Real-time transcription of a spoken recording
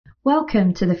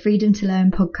Welcome to the Freedom to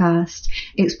Learn podcast,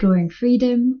 exploring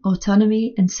freedom,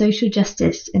 autonomy and social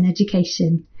justice in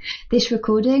education. This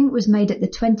recording was made at the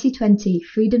 2020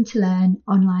 Freedom to Learn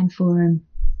online forum.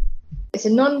 It's a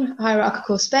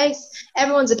non-hierarchical space.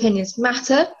 Everyone's opinions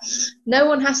matter. No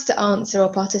one has to answer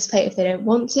or participate if they don't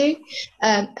want to.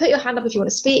 Put your hand up if you want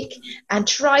to speak and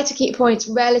try to keep points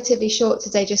relatively short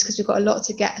today just because we've got a lot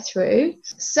to get through.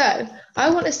 So I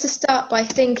want us to start by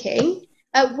thinking,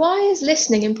 why is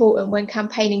listening important when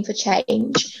campaigning for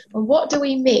change? And what do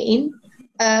we mean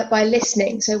by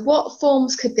listening? So what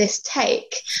forms could this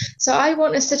take? So I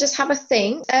want us to just have a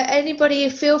think. Anybody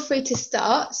feel free to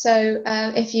start. So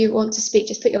if you want to speak,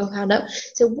 just put your hand up.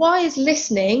 So why is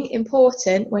listening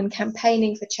important when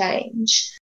campaigning for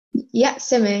change? Yeah,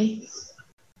 Simi.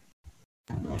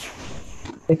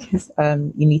 Because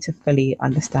you need to fully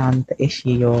understand the issue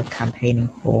you're campaigning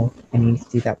for, and you need to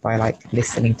do that by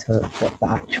listening to what the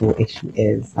actual issue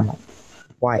is and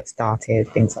why it started,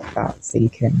 things like that, so you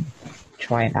can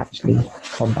try and actually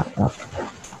combat that.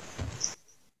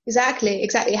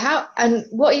 Exactly. How and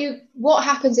what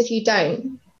happens if you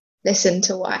don't listen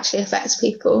to what actually affects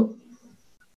people?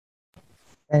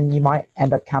 Then you might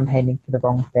end up campaigning for the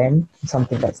wrong thing,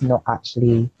 something that's not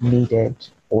actually needed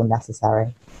or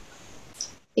necessary.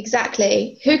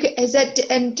 Exactly.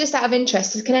 And just out of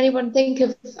interest, can anyone think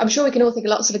of, I'm sure we can all think of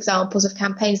lots of examples of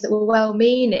campaigns that were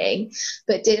well-meaning,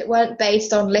 but weren't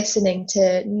based on listening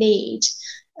to need.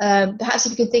 Perhaps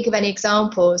if you can think of any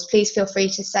examples, please feel free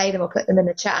to say them or put them in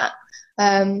the chat.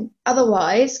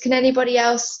 Otherwise, can anybody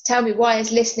else tell me why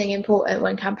is listening important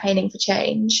when campaigning for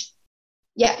change?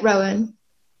 Yeah, Rowan.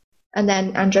 And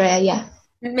then Andrea, yeah.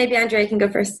 Maybe Andrea can go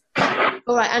first.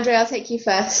 All right, Andrea, I'll take you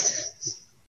first.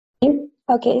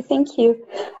 Okay, thank you.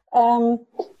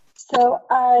 So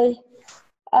I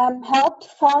helped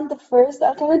found the first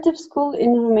alternative school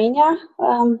in Romania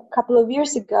a couple of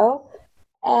years ago.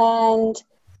 And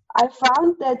I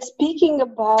found that speaking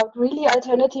about really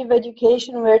alternative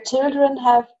education where children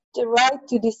have the right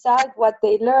to decide what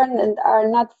they learn and are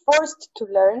not forced to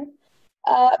learn,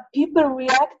 people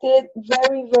reacted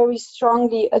very, very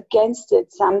strongly against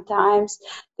it sometimes.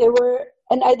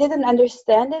 And I didn't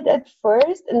understand it at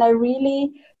first, and I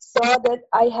really saw that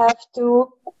I have to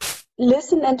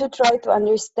listen and to try to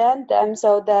understand them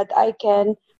so that I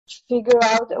can figure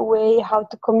out a way how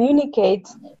to communicate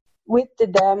with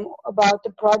them about the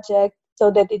project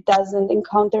so that it doesn't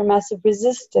encounter massive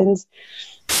resistance.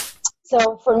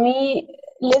 So for me,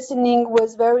 listening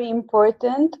was very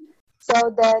important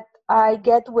so that I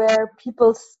get where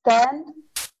people stand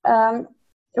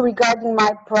regarding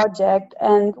my project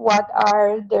and what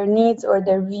are their needs or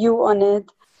their view on it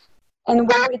and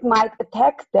where it might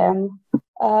attack them,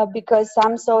 because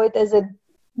some saw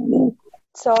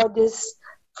this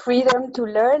freedom to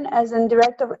learn as in their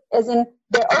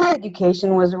own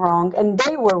education was wrong and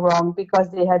they were wrong because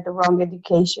they had the wrong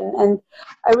education. And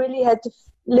I really had to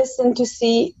listen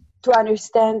to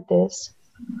understand this.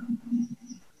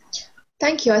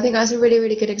 Thank you. I think that's a really,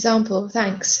 really good example.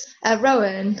 Thanks.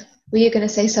 Rowan, were you going to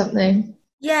say something?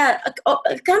 Yeah,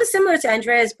 kind of similar to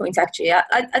Andrea's point, actually.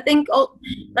 I think,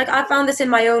 I found this in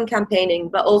my own campaigning,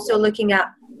 but also looking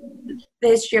at the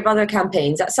history of other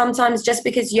campaigns, that sometimes just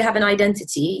because you have an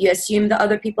identity, you assume that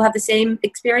other people have the same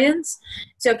experience.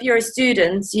 So if you're a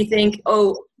student, you think,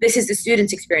 oh, this is the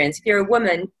student's experience. If you're a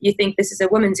woman, you think this is a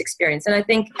woman's experience. And I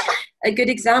think a good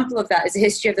example of that is the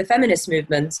history of the feminist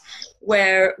movement,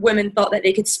 where women thought that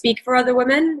they could speak for other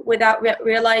women without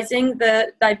realizing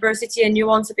the diversity and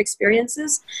nuance of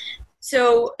experiences.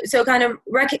 So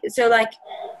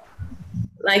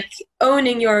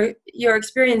owning your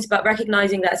experience but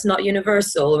recognizing that it's not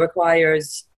universal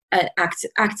requires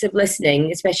active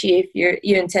listening, especially if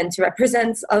you intend to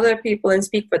represent other people and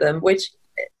speak for them, which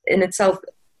in itself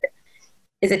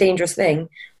is a dangerous thing.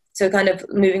 So kind of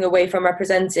moving away from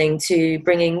representing to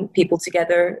bringing people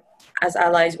together as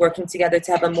allies, working together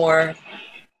to have a more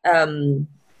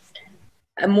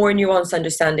nuanced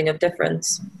understanding of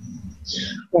difference.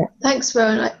 Yeah. Thanks,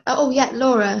 Rowan.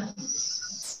 Laura.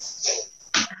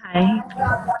 Hi.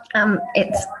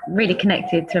 It's really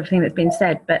connected to everything that's been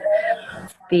said, but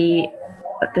the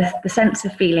sense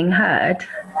of feeling heard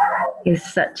is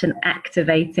such an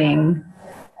activating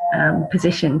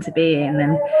position to be in,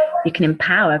 and you can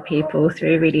empower people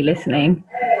through really listening,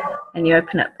 and you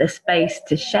open up the space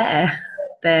to share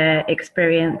their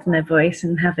experience and their voice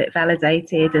and have it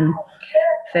validated and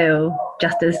feel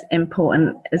just as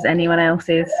important as anyone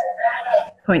else's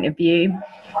point of view.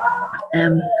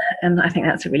 And I think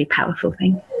that's a really powerful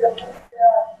thing.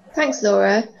 Thanks,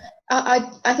 Laura.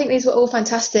 I think these were all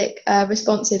fantastic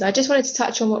responses. I just wanted to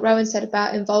touch on what Rowan said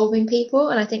about involving people,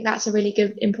 and I think that's a really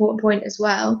good, important point as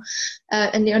well.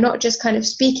 And you're not just kind of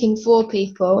speaking for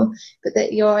people, but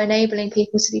that you're enabling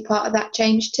people to be part of that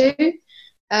change too.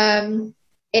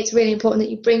 It's really important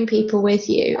that you bring people with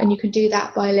you, and you can do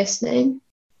that by listening.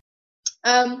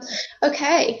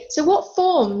 Okay, so what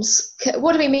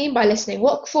do we mean by listening?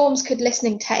 What forms could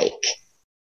listening take?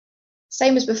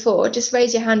 Same as before, just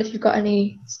raise your hand if you've got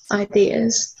any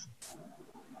ideas.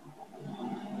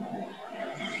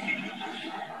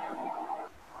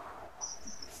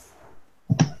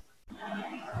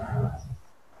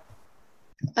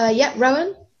 Yeah,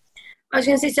 Rowan? I was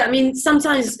going to say, so, I mean,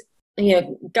 sometimes,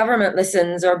 government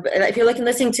listens, or if you're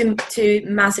listening to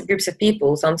massive groups of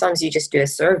people, sometimes you just do a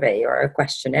survey or a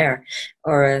questionnaire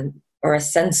or a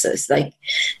census. Like,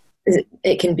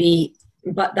 it can be,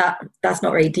 but that's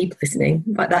not really deep listening,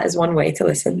 but that is one way to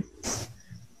listen.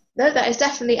 No, that is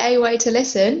definitely a way to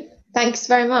listen. Thanks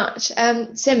very much.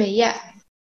 Simi, yeah.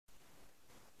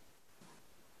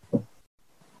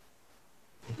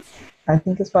 I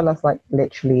think as well as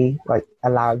literally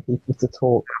allowing people to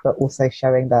talk, but also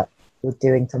showing that you're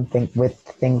doing something with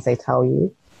the things they tell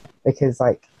you. Because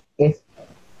if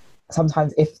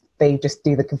they just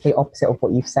do the complete opposite of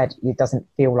what you've said, it doesn't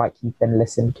feel like you've been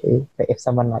listened to. But if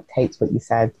someone takes what you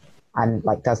said and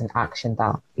does an action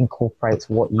that incorporates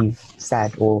what you've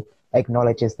said or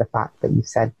acknowledges the fact that you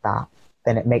said that,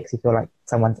 then it makes you feel like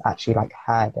someone's actually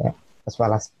heard it, as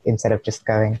well as instead of just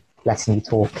letting you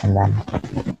talk and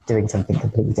then doing something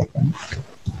completely different.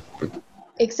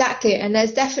 Exactly, and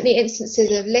there's definitely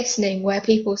instances of listening where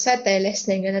people said they're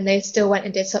listening and then they still went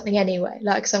and did something anyway,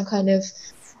 like some kind of,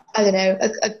 I don't know,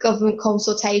 a government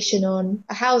consultation on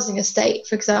a housing estate,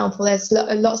 for example. There's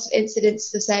lots of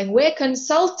incidents of saying, we're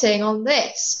consulting on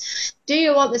this. Do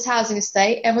you want this housing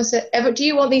estate? Everyone said, do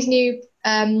you want these new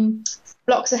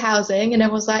blocks of housing? And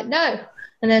everyone's like, no.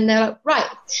 And then they're like,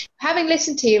 right, having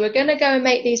listened to you, we're going to go and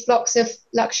make these blocks of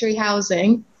luxury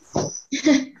housing.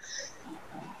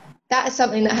 That is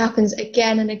something that happens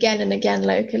again and again and again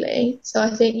locally. So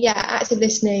I think, yeah, active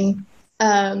listening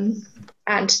and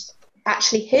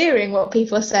actually hearing what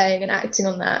people are saying and acting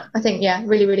on that. I think, yeah,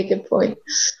 really, really good point.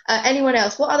 Anyone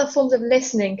else? What other forms of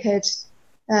listening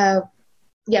what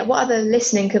other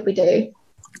listening could we do?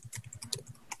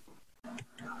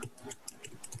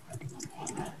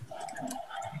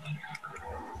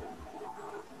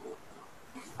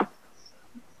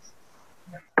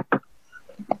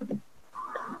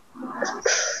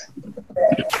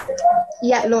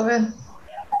 Yeah, Laura.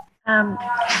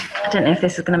 I don't know if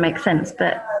this is going to make sense,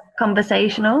 but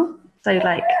conversational, so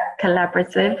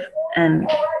collaborative and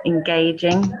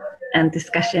engaging and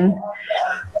discussion.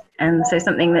 And so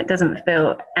something that doesn't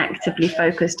feel actively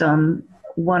focused on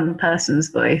one person's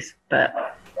voice,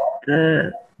 but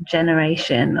the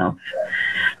generation of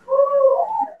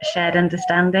shared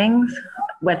understandings,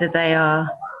 whether they are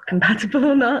compatible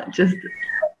or not, just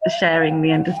sharing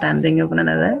the understanding of one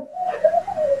another.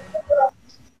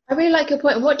 I really like your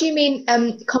point. What do you mean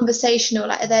conversational?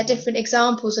 Are there different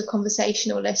examples of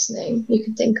conversational listening you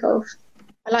can think of?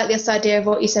 I like this idea of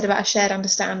what you said about a shared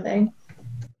understanding.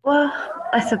 Well,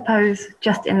 I suppose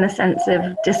just in the sense of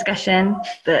discussion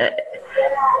that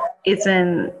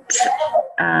isn't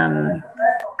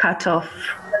cut off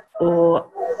or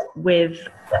with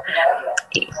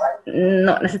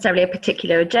not necessarily a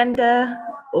particular agenda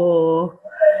or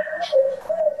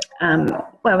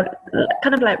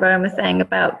kind of like Rowan was saying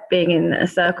about being in a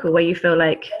circle where you feel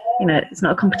like, it's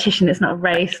not a competition, it's not a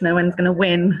race, no one's going to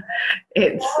win.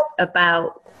 It's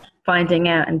about finding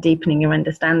out and deepening your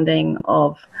understanding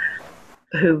of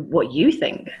what you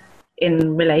think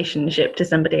in relationship to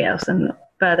somebody else, and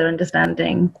further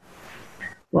understanding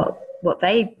what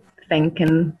they think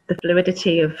and the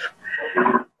fluidity of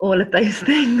all of those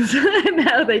things and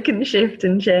how they can shift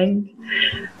and change.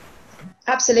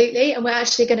 Absolutely, and we're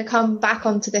actually going to come back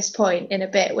onto this point in a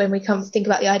bit when we come to think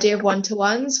about the idea of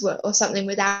one-to-ones or something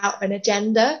without an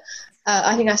agenda.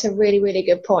 I think that's a really, really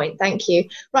good point. Thank you.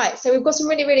 Right, so we've got some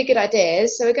really, really good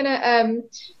ideas. So we're going to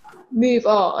move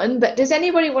on, but does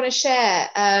anybody want to share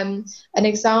an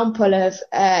example of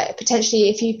potentially,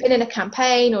 if you've been in a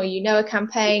campaign or a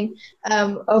campaign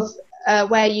of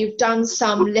where you've done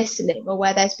some listening or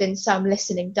where there's been some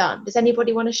listening done? Does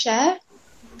anybody want to share?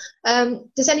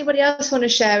 Does anybody else want to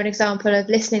share an example of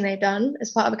listening they've done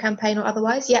as part of a campaign or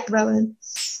otherwise? Yeah, Rowan.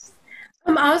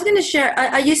 I was going to share,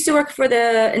 I used to work for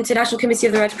the International Committee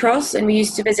of the Red Cross, and we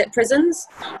used to visit prisons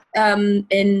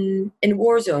in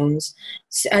war zones.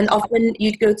 And often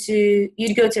you'd go to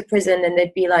prison and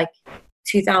there'd be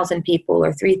 2,000 people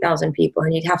or 3,000 people,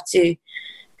 and you'd have to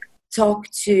talk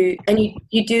to, and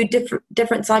you do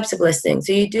different types of listening.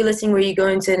 So you do listening where you go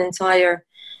into an entire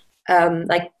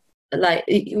like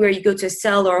where you go to a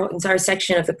cell or entire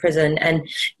section of the prison, and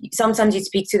sometimes you'd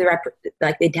speak to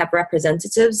like they'd have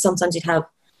representatives, sometimes you'd have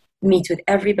meet with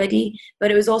everybody,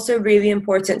 but it was also really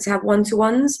important to have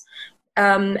one-to-ones,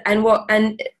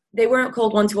 and they weren't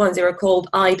called one-to-ones, they were called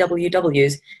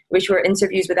IWWs, which were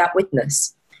interviews without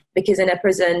witness, because in a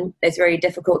prison it's very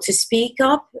difficult to speak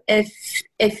up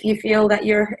if you feel that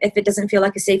if it doesn't feel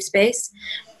like a safe space.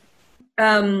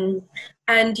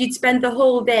 And you'd spend the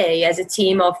whole day as a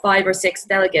team of 5 or 6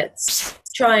 delegates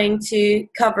trying to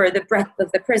cover the breadth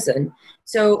of the prison.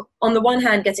 So on the one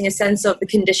hand, getting a sense of the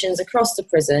conditions across the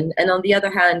prison, and on the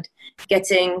other hand,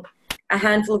 getting a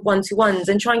handful of one-to-ones,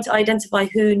 and trying to identify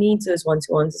who needs those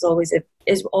one-to-ones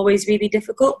is always really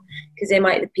difficult, because they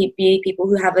might be people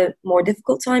who have a more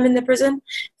difficult time in the prison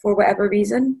for whatever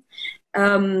reason.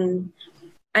 And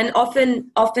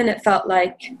often it felt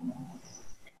like,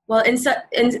 well,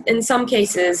 in some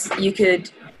cases, you could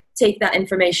take that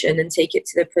information and take it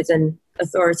to the prison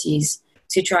authorities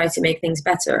to try to make things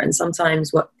better. And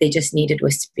sometimes what they just needed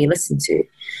was to be listened to.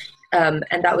 And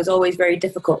that was always very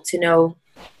difficult to know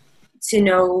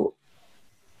to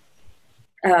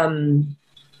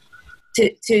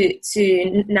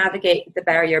navigate the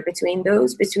barrier between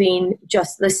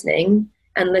just listening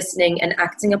and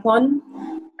acting upon,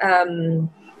 and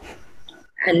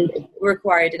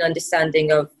required an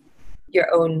understanding of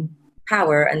your own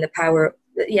power and the power,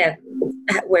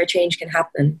 where change can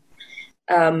happen.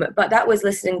 But that was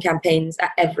listening campaigns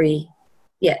at every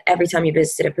time you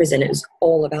visited a prison. It was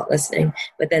all about listening,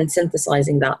 but then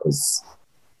synthesizing that was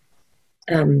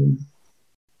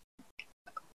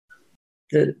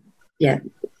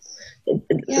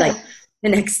like the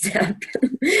next step.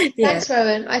 Thanks,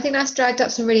 Rowan. I think that's dragged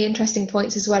up some really interesting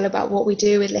points as well about what we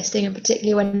do with listening, and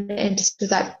particularly when it enters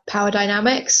with like power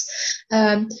dynamics,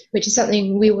 which is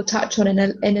something we will touch on in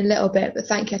a little bit. But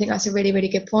thank you. I think that's a really, really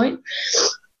good point.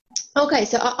 Okay,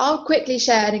 so I'll quickly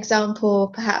share an example,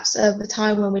 perhaps, of a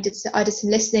time when I did some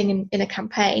listening in a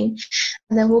campaign,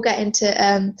 and then we'll get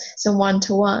into some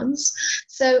one-to-ones.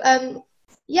 So I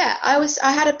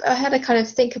had a kind of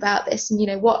think about this,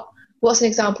 and what's an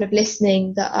example of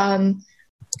listening that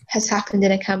has happened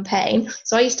in a campaign.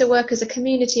 So I used to work as a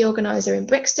community organizer in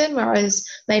Brixton, where I was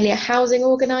mainly a housing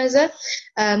organizer,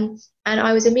 and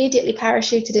I was immediately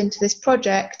parachuted into this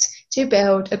project to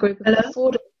build a group of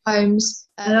affordable homes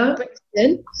in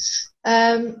Brixton.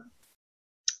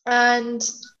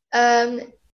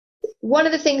 One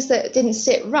of the things that didn't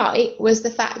sit right was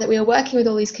the fact that we were working with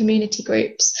all these community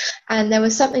groups, and there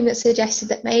was something that suggested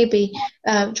that maybe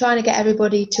trying to get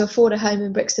everybody to afford a home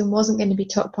in Brixton wasn't going to be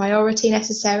top priority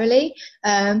necessarily.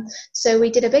 So we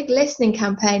did a big listening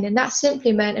campaign, and that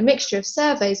simply meant a mixture of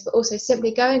surveys, but also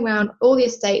simply going around all the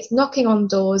estates, knocking on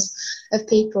doors of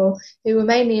people who were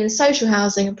mainly in social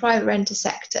housing and private renter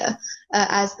sector,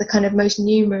 as the kind of most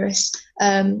numerous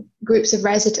groups of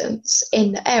residents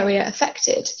in the area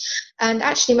affected. And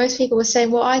actually most people were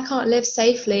saying, well, I can't live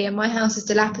safely and my house is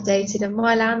dilapidated and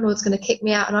my landlord's going to kick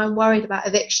me out and I'm worried about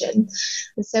eviction.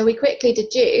 And so we quickly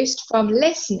deduced from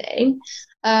listening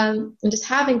and just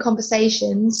having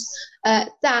conversations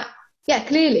that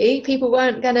clearly people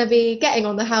weren't going to be getting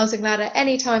on the housing ladder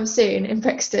anytime soon in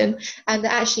Brixton, and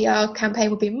that actually our campaign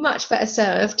would be much better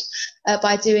served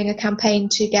by doing a campaign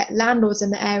to get landlords in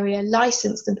the area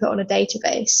licensed and put on a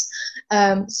database,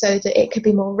 so that it could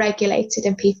be more regulated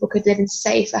and people could live in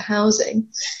safer housing.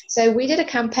 So we did a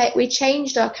campaign, we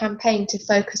changed our campaign to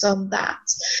focus on that,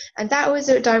 and that was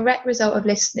a direct result of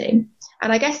listening.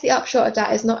 And I guess the upshot of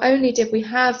that is not only did we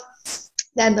have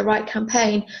then the right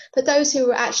campaign, but those who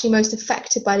were actually most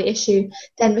affected by the issue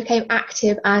then became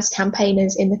active as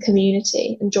campaigners in the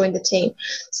community and joined the team.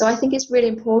 So I think it's really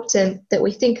important that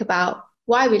we think about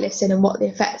why we listen and what the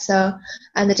effects are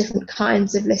and the different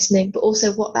kinds of listening, but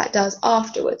also what that does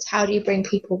afterwards. How do you bring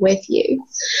people with you?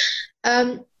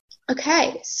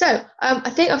 Okay, so I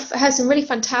think I've had some really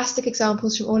fantastic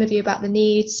examples from all of you about the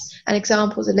needs and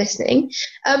examples of listening.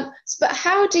 But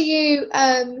how do you...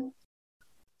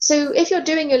 So if you're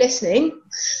doing your listening,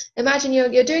 imagine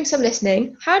you're doing some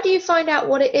listening, how do you find out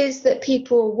what it is that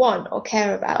people want or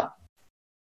care about?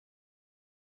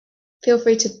 Feel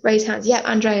free to raise hands. Yeah,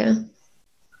 Andrea.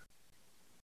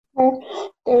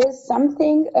 There is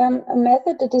something, a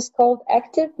method that is called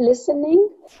active listening,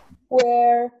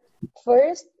 where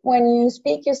first when you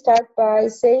speak, you start by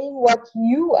saying what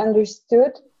you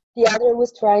understood the other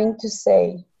was trying to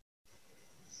say.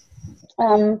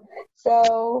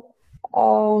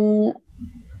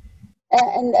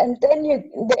 and then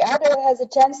the other has a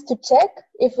chance to check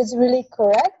if it's really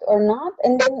correct or not,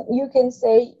 and then you can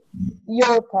say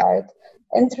your part.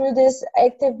 And through this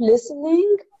active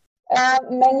listening,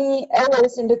 many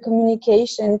errors in the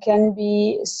communication can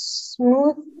be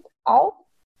smoothed out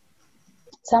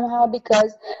somehow,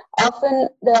 because often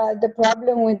the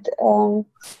problem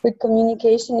with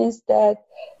communication is that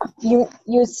you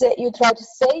try to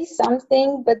say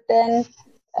something, but then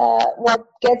what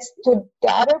gets to the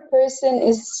other person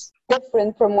is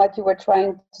different from what you were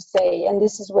trying to say, and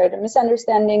this is where the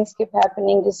misunderstandings keep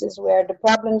happening. This is where the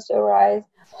problems arise.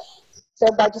 So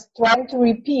by just trying to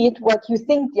repeat what you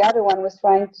think the other one was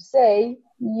trying to say,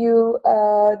 you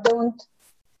don't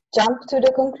jump to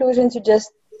the conclusions. You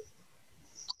just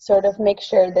sort of make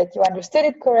sure that you understood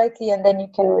it correctly, and then you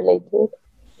can relate to it.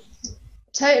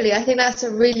 Totally. I think that's a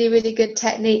really, really good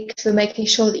technique for making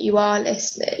sure that you are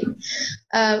listening.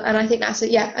 And I think that's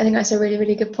a really,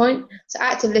 really good point. So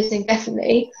active listening,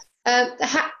 definitely.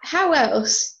 How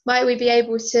else might we be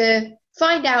able to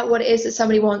find out what it is that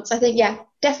somebody wants? I think,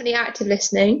 definitely active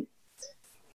listening.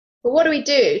 But what do we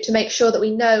do to make sure that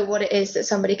we know what it is that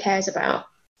somebody cares about?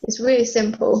 It's really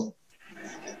simple.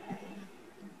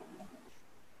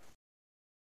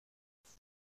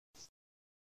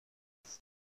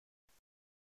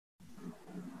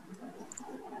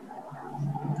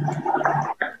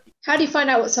 How do you find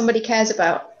out what somebody cares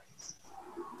about?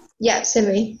 Yeah,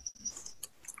 Simi.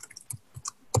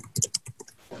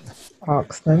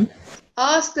 Ask them.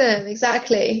 Ask them,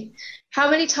 exactly. How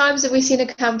many times have we seen a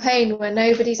campaign where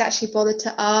nobody's actually bothered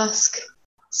to ask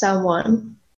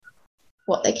someone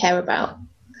what they care about?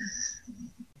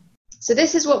 So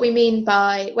this is what we mean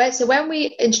by, when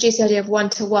we introduce the idea of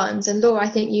one-to-ones, and Laura, I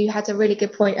think you had a really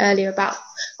good point earlier about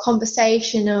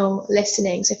conversational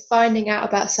listening, so finding out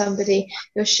about somebody,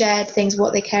 your shared things,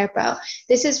 what they care about.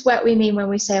 This is what we mean when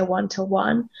we say a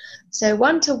one-to-one. So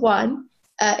one-to-one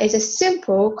is a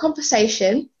simple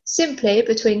conversation, simply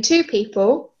between two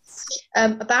people,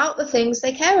 about the things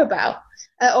they care about,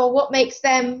 or what makes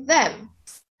them them.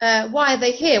 Why are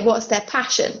they here? What's their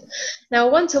passion? Now,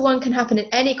 a one-to-one can happen in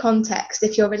any context.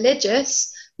 If you're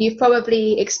religious, you've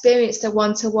probably experienced a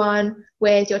one-to-one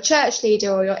with your church leader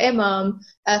or your imam,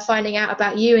 finding out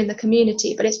about you in the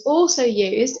community. But it's also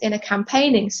used in a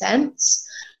campaigning sense,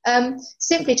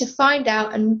 simply to find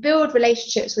out and build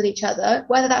relationships with each other,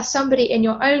 whether that's somebody in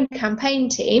your own campaign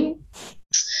team,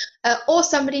 or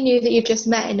somebody new that you've just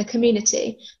met in the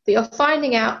community, but you're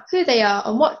finding out who they are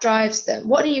and what drives them.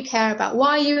 What do you care about?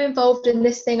 Why are you involved in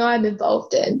this thing I'm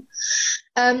involved in?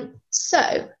 By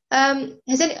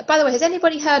the way, has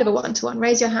anybody heard of a one-to-one?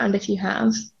 Raise your hand if you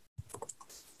have.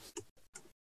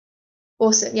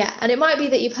 Awesome, yeah. And it might be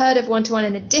that you've heard of one-to-one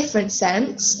in a different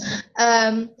sense.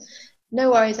 No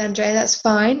worries, Andrea, that's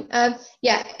fine.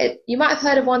 You might have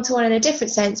heard of one-to-one in a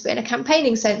different sense, but in a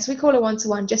campaigning sense, we call a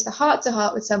one-to-one just a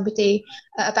heart-to-heart with somebody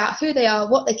about who they are,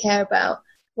 what they care about,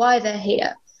 why they're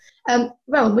here.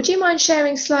 Rowan, would you mind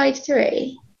sharing slide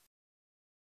 3?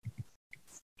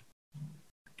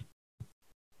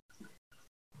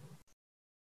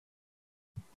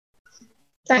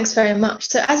 Thanks very much.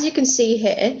 So as you can see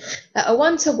here, a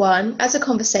one-to-one as a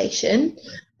conversation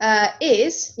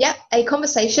is a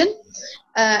conversation.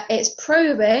 It's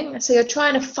probing, so you're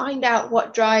trying to find out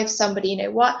what drives somebody.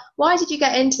 Why did you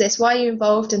get into this? Why are you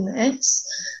involved in this?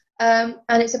 And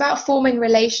it's about forming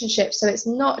relationships, so it's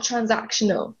not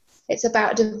transactional. It's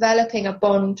about developing a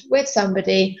bond with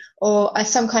somebody, or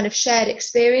some kind of shared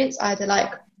experience, either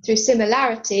like through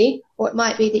similarity, or it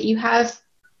might be that you have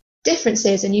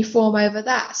differences and you form over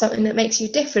that, something that makes you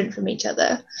different from each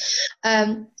other.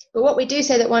 But what we do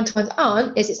say that one-to-ones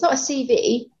aren't is it's not a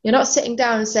CV. You're not sitting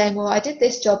down and saying, well, I did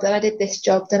this job, then I did this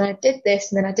job, then I did this,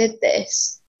 and then I did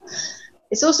this.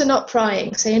 It's also not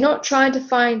prying. So you're not trying to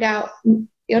find out,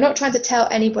 you're not trying to tell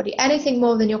anybody anything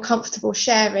more than you're comfortable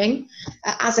sharing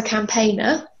as a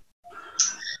campaigner.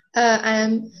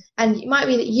 And it might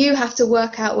be that you have to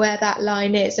work out where that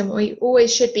line is. And we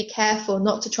always should be careful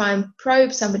not to try and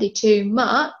probe somebody too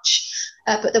much,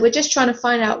 but that we're just trying to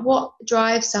find out what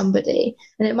drives somebody.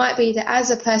 And it might be that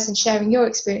as a person sharing your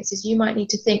experiences, you might need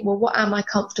to think, well, what am I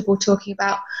comfortable talking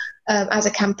about as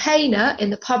a campaigner in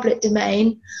the public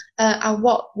domain, and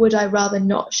what would I rather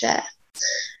not share?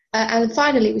 And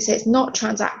finally, we say it's not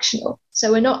transactional.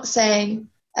 So we're not saying,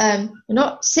 you're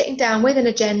not sitting down with an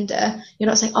agenda. You're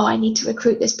not saying, oh, I need to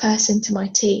recruit this person to my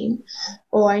team,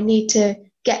 or I need to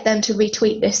get them to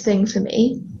retweet this thing for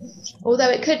me. Although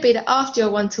it could be that after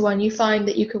your one-to-one, you find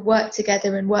that you could work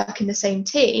together and work in the same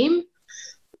team.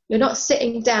 You're not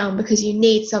sitting down because you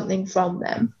need something from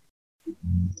them.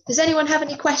 Does anyone have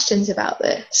any questions about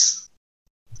this?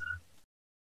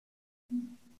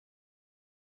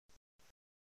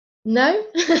 No?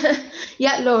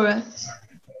 Yeah, Laura.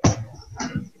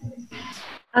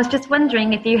 I was just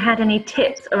wondering if you had any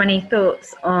tips or any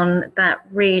thoughts on that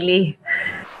really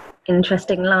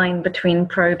interesting line between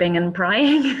probing and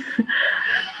prying.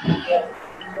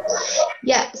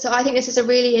 Yeah, so I think this is a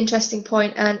really interesting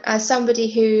point, and as somebody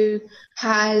who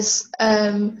has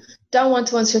done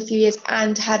one-to-ones for a few years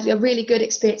and had a really good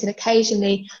experience and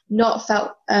occasionally not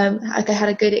felt like I had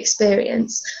a good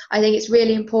experience, I think it's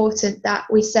really important that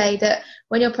we say that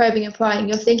when you're probing and prying,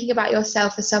 you're thinking about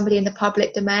yourself as somebody in the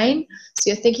public domain. So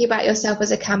you're thinking about yourself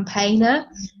as a campaigner,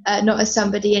 not as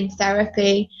somebody in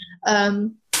therapy.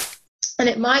 And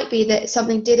it might be that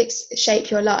something did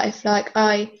shape your life, like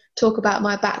I talk about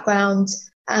my background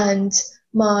and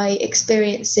my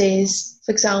experiences,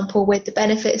 for example, with the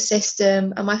benefit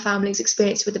system and my family's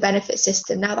experience with the benefit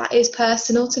system. Now, that is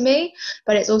personal to me,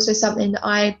 but it's also something that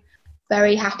I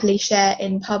very happily share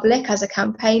in public as a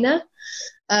campaigner,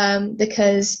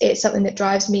 because it's something that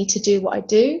drives me to do what I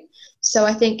do. So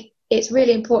I think it's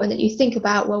really important that you think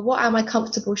about, well, what am I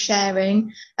comfortable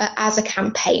sharing as a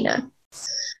campaigner?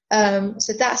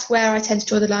 So that's where I tend to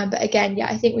draw the line. But again, yeah,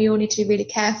 I think we all need to be really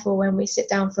careful when we sit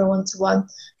down for a one-to-one,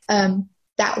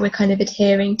 that we're kind of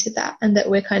adhering to that, and that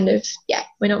we're kind of,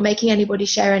 we're not making anybody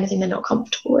share anything they're not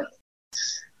comfortable with.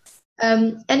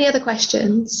 Any other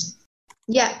questions?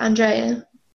 Yeah, Andrea.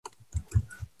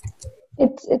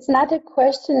 It's not a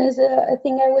question, it's a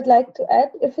thing I would like to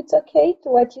add, if it's okay, to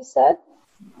what you said.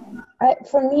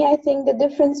 For me, I think the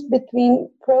difference between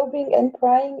probing and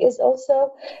prying is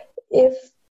also if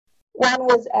one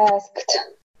was asked.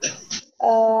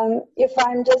 If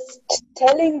I'm just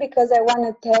telling because I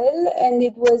want to tell, and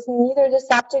it was neither the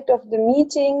subject of the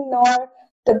meeting nor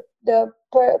the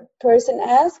person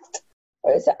asked,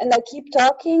 and I keep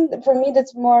talking, for me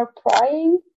that's more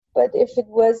prying. But if it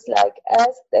was like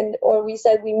asked or we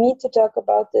said we need to talk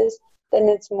about this, then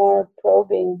it's more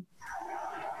probing.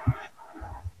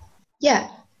 Yeah,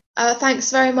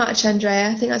 thanks very much, Andrea.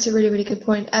 I think that's a really, really good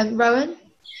point. Rowan?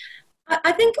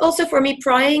 I think also for me,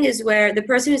 prying is where the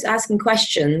person who's asking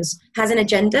questions has an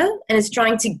agenda and is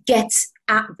trying to get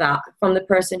at that from the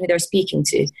person who they're speaking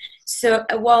to. So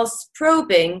whilst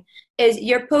probing is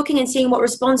you're poking and seeing what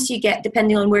response you get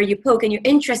depending on where you poke, and you're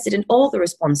interested in all the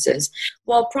responses.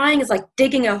 While prying is like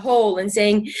digging a hole and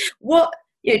saying, what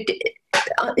you're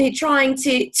trying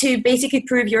to basically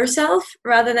prove yourself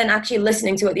rather than actually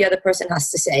listening to what the other person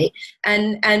has to say.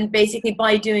 And basically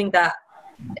by doing that,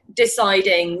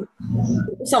 deciding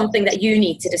something that you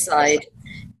need to decide,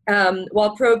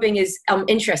 while probing is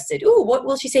interested. Oh, what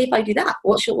will she say if I do that?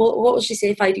 What will she say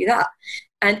if I do that?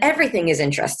 And everything is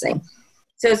interesting.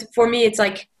 So for me, it's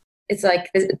like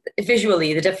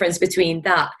visually the difference between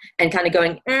that and kind of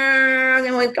going,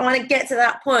 I want to get to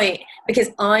that point because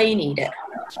I need it.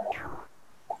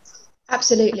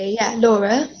 Absolutely, yeah.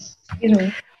 Laura? Excuse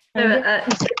me. So,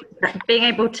 being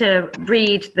able to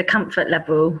read the comfort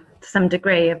level to some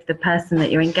degree of the person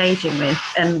that you're engaging with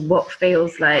and what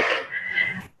feels like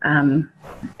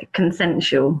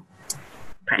consensual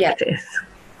practice.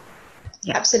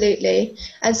 Yeah. Absolutely.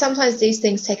 And sometimes these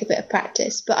things take a bit of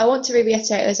practice, but I want to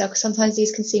reiterate as well, because sometimes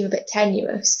these can seem a bit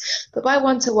tenuous. But by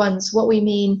one-to-ones, what we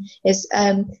mean is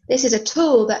this is a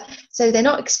tool so they're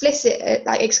not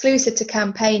exclusive to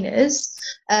campaigners.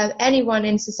 Anyone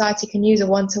in society can use a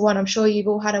one-to-one. I'm sure you've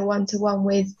all had a one-to-one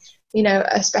with,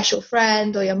 a special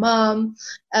friend or your mum.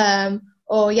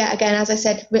 Or again, as I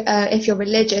said, if you're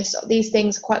religious, these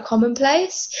things are quite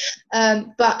commonplace,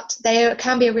 but they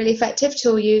can be a really effective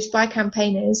tool used by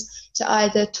campaigners to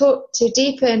either talk to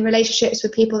deepen relationships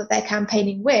with people that they're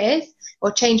campaigning with or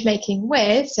change making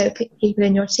with, so people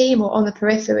in your team or on the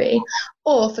periphery,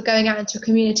 or for going out into a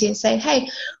community and saying, hey,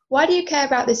 why do you care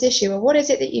about this issue? Or what is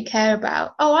it that you care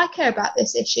about? Oh, I care about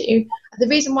this issue. The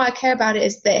reason why I care about it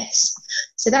is this.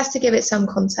 So that's to give it some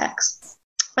context.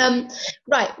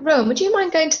 Right, Rowan, would you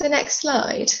mind going to the next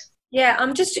slide? Yeah,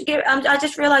 I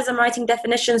just realized I'm writing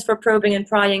definitions for probing and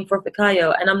prying for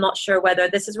Ficayo, and I'm not sure whether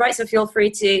this is right, so feel free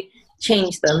to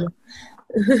change them.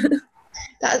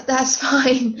 That's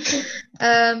fine.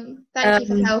 Thank you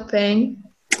for helping.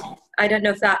 I don't know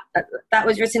if that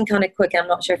was written kind of quick. I'm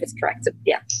not sure if it's correct.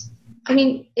 Yeah. I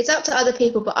mean, it's up to other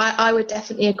people, but I would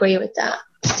definitely agree with that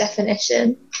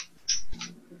definition.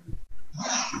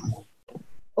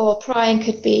 Or prying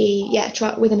could be,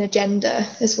 try with an agenda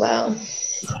as well,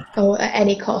 or at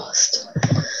any cost.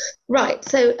 Right,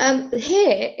 so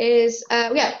here is,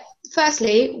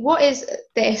 firstly, what is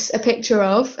this a picture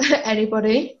of?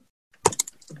 Anybody?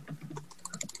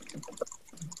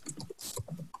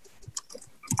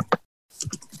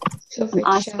 An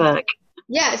iceberg.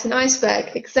 Yeah, it's an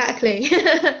iceberg, exactly.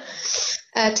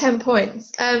 10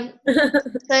 points. So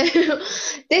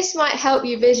this might help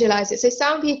you visualize it. So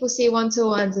some people see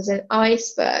one-to-ones as an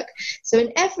iceberg. So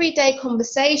in everyday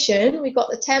conversation, we've got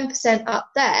the 10% up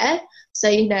there. So,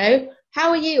 you know, how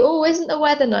are you? Oh, isn't the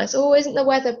weather nice? Oh, isn't the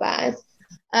weather bad?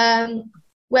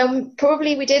 When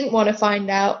probably we didn't want to find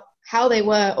out how they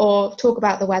were or talk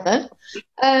about the weather.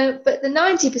 But the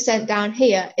 90% down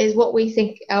here is what we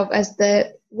think of as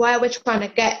where we're trying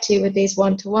to get to with these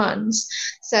one-to-ones.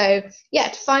 So yeah,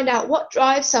 to find out what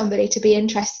drives somebody to be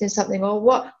interested in something, or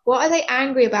what are they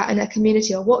angry about in their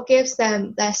community, or what gives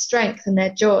them their strength and their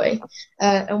joy,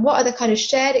 and what are the kind of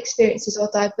shared experiences or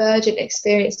divergent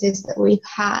experiences that we've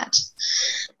had.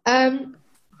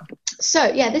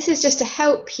 So yeah, this is just to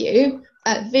help you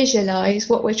visualize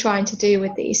what we're trying to do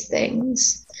with these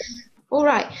things. All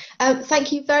right.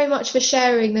 Thank you very much for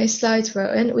sharing those slides,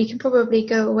 Rowan. We can probably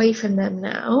go away from them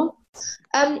now.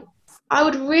 I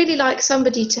would really like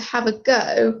somebody to have a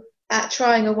go at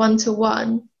trying a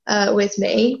one-to-one with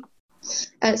me.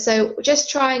 So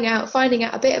just finding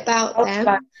out a bit about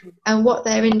them and what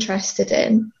they're interested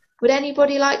in. Would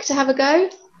anybody like to have a go?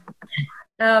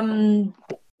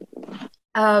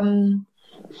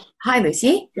 Hi,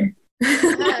 Lucy.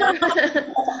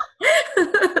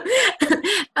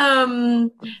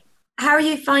 How are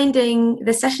you finding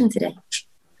the session today?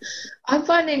 I'm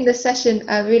finding the session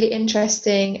really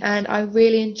interesting, and I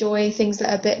really enjoy things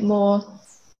that are a bit more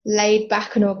laid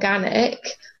back and organic,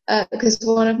 because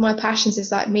one of my passions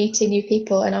is like meeting new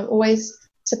people, and I'm always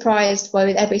surprised by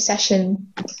with every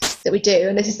session that we do,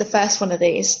 and this is the first one of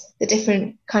these, the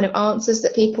different kind of answers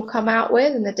that people come out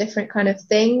with and the different kind of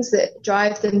things that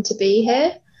drive them to be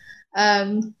here.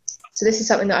 So this is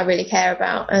something that I really care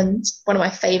about, and one of my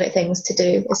favourite things to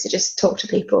do is to just talk to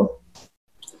people.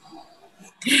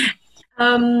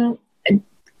 And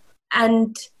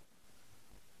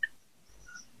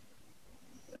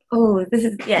this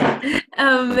is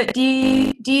do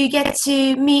you get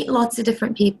to meet lots of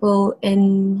different people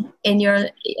in your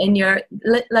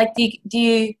like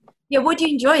what do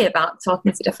you enjoy about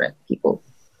talking to different people?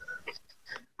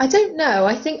 I don't know.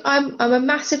 I think I'm a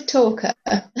massive talker,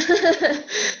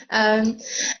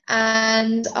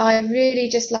 and I really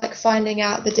just like finding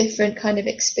out the different kind of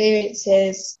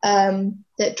experiences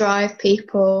that drive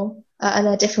people and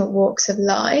their different walks of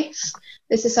life.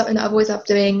 This is something that I've always loved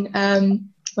doing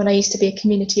when I used to be a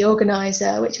community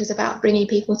organizer, which was about bringing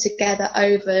people together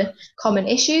over common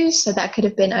issues. So that could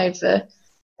have been over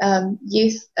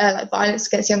youth, like violence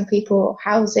against young people, or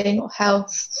housing, or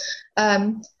health.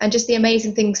 And just the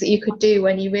amazing things that you could do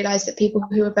when you realised that people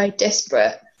who were very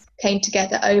disparate came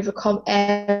together over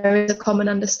areas of common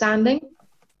understanding,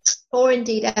 or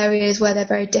indeed areas where they're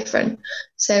very different.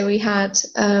 So we had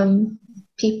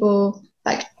people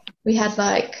like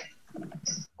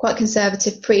quite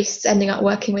conservative priests ending up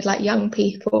working with like young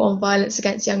people on violence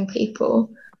against young people.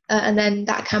 And then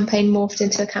that campaign morphed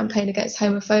into a campaign against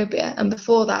homophobia. And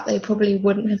before that, they probably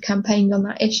wouldn't have campaigned on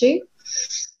that issue.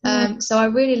 So I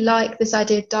really like this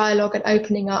idea of dialogue and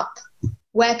opening up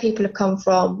where people have come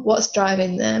from, what's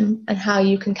driving them, and how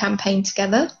you can campaign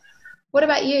together. What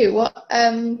about you? What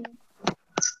I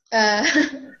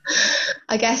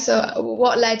guess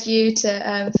what led you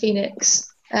to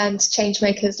Phoenix and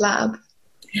Changemakers Lab?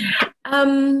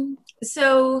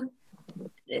 So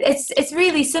it's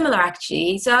really similar,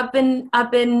 actually. So I've been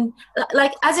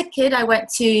like, as a kid, I went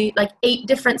to like 8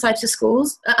 different types of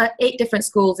schools, 8 different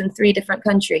schools in 3 different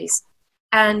countries,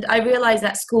 and I realized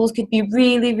that schools could be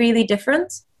really, really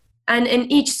different. And in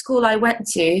each school I went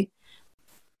to,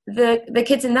 the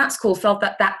kids in that school felt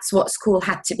that that's what school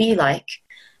had to be like.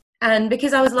 And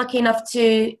because I was lucky enough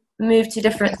to move to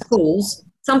different schools,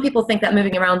 some people think that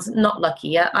moving around is not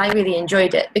lucky. I really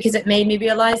enjoyed it because it made me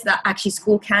realize that actually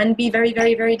school can be very,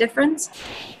 very, very different.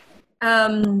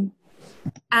 And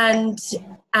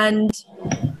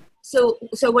so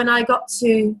when I got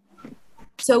to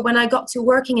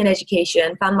working in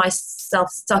education, found myself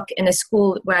stuck in a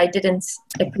school where I didn't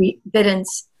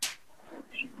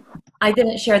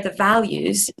share the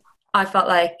values. I felt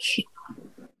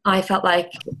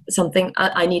like something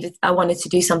I wanted to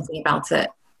do something about it.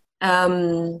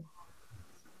 And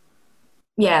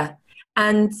yeah,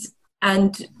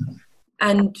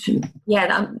 I'm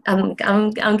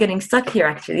getting stuck here,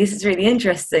 actually. This is really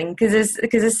interesting because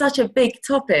it's such a big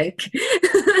topic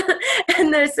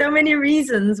and there's so many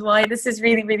reasons why this is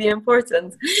really, really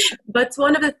important. But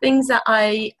one of the things that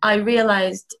I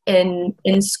realized in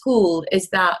school is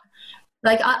that,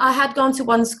 like, I had gone to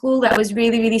one school that was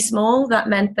really, really small. That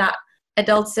meant that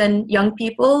adults and young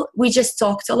people, we just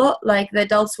talked a lot. Like, the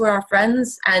adults were our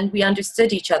friends and we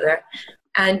understood each other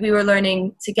and we were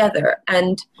learning together.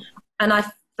 And And I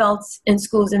felt in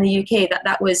schools in the UK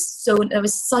there was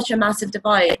such a massive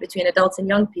divide between adults and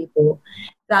young people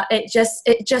that it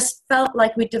just felt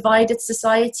like we divided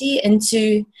society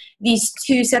into these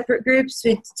two separate groups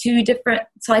with two different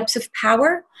types of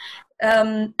power.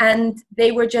 And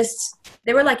they were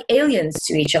like aliens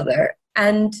to each other.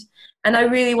 And I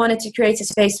really wanted to create a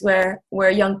space where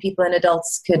young people and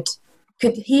adults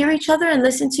could hear each other and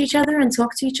listen to each other and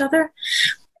talk to each other.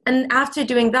 And after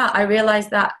doing that, I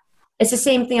realized that it's the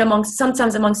same thing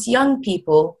sometimes amongst young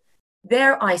people.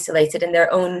 They're isolated in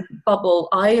their own bubble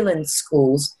island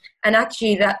schools. And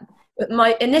actually that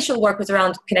my initial work was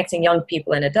around connecting young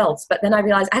people and adults, but then I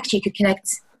realized actually you could connect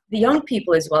the young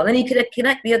people as well, and you could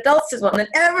connect the adults as well, and then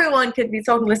everyone could be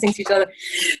talking, listening to each other.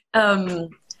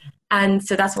 And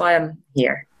so that's why I'm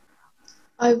here.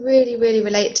 I really, really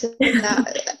relate to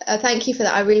that. Thank you for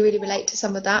that. I really, really relate to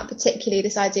some of that, particularly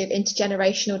this idea of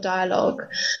intergenerational dialogue.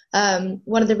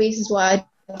 One of the reasons why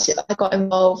I got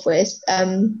involved with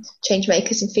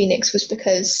Changemakers in Phoenix was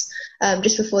because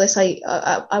just before this,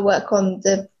 I work on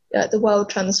the World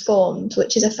Transformed,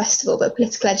 which is a festival but a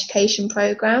political education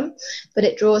program, but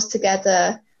it draws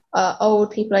together old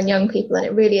people and young people, and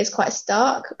it really is quite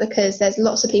stark because there's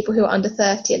lots of people who are under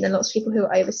 30 and then lots of people who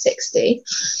are over 60.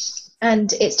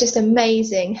 And it's just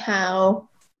amazing how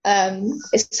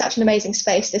it's such an amazing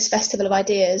space, this festival of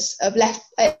ideas of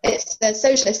it's a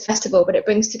socialist festival, but it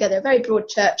brings together a very broad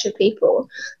church of people.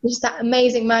 There's just that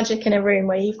amazing magic in a room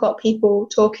where you've got people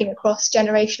talking across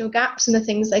generational gaps and the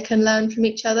things they can learn from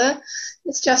each other.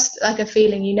 It's just like a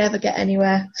feeling you never get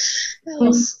anywhere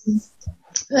else.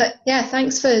 But yeah,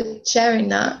 thanks for sharing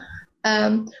that.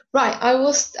 Right, I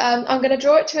will. I'm going to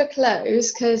draw it to a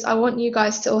close because I want you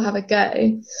guys to all have a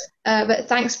go. But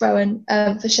thanks, Rowan,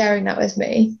 for sharing that with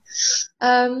me.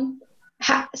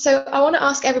 So I want to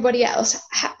ask everybody else.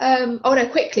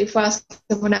 Quickly before I ask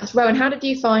everyone else, Rowan, how did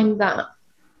you find that?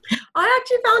 I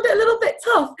actually found it a little bit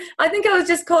tough. I think I was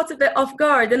just caught a bit off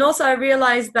guard, and also I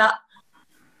realized that,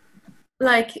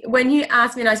 like, when you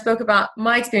asked me and I spoke about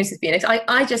my experience with Phoenix,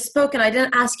 I just spoke and I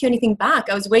didn't ask you anything back.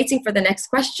 I was waiting for the next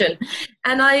question.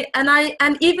 And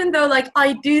even though, like,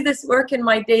 I do this work in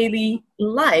my daily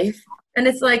life, and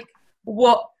it's like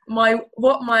what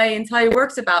my entire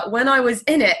work's about, when I was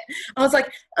in it, I was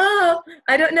like, oh,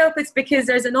 I don't know if it's because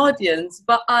there's an audience,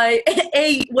 but I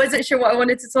wasn't sure what I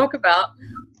wanted to talk about,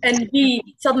 and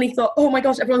B, suddenly thought, oh my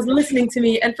gosh, everyone's listening to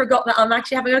me, and forgot that I'm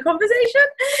actually having a conversation.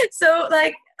 So,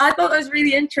 like, I thought it was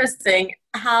really interesting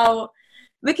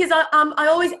because I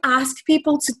always ask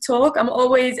people to talk. I'm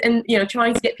always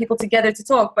trying to get people together to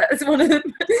talk, but it's one of the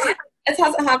it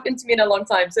hasn't happened to me in a long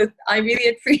time. So I really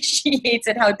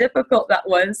appreciated how difficult that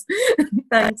was.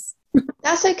 Thanks.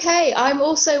 That's okay. I'm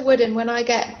also wooden when I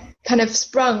get kind of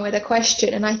sprung with a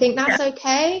question, and I think that's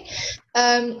okay.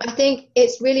 I think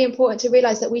it's really important to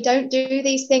realize that we don't do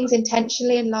these things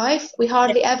intentionally in life. We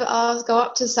hardly ever go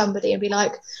up to somebody and be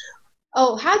like,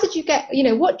 oh, how did you get,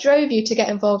 what drove you to get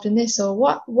involved in this, or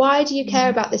why do you care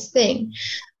about this thing?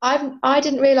 I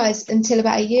didn't realize until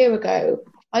about a year ago.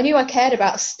 I knew I cared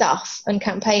about stuff and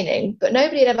campaigning, but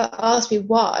nobody had ever asked me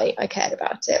why I cared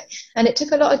about it. And it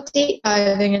took a lot of deep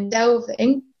diving and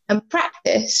delving and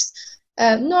practice,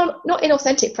 not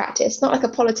inauthentic practice, not like a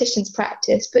politician's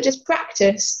practice, but just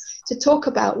practice to talk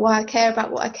about why I care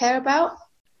about what I care about.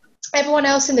 Everyone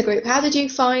else in the group, how did you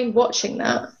find watching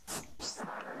that?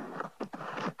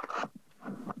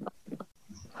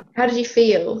 How did you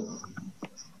feel?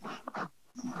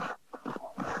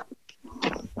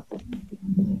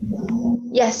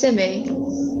 Yes, Simi.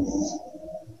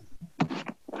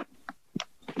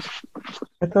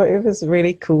 I thought it was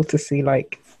really cool to see,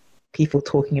 like, people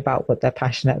talking about what they're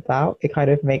passionate about. It kind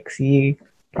of makes you,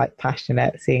 like,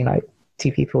 passionate, seeing, like,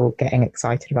 two people getting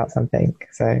excited about something.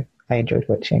 So I enjoyed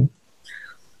watching.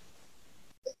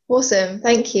 Awesome,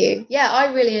 thank you. Yeah,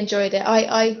 I really enjoyed it.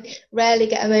 I rarely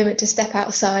get a moment to step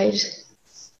outside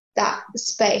that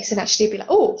space and actually be like,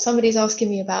 oh, somebody's asking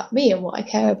me about me and what I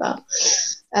care about.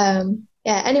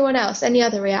 Anyone else? Any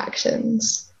other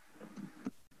reactions?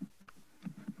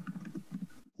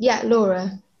 Yeah,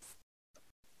 Laura.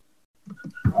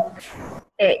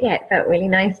 It felt really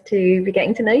nice to be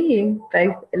getting to know you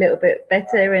both a little bit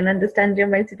better and understand your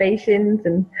motivations,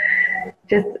 and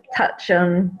just touch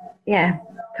on,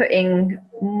 putting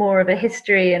more of a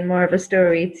history and more of a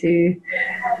story to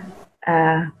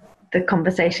the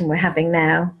conversation we're having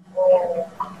now.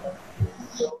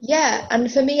 Yeah,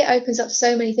 and for me it opens up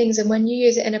so many things, and when you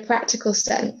use it in a practical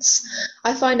sense,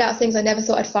 I find out things I never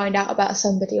thought I'd find out about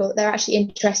somebody, or that they're actually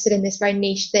interested in this very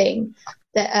niche thing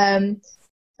that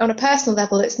on a personal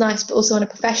level, it's nice, but also on a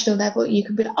professional level, you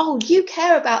can be like, oh, you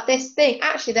care about this thing.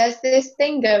 Actually, there's this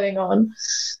thing going on.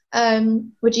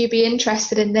 Would you be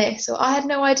interested in this? Or I had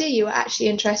no idea you were actually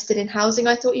interested in housing.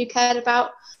 I thought you cared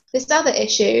about this other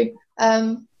issue.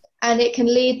 And it can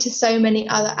lead to so many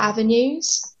other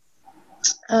avenues.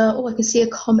 I can see a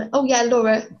comment. Oh, yeah,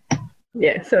 Laura.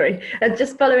 Yeah, sorry. And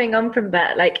just following on from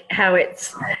that, like how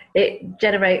it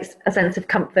generates a sense of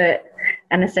comfort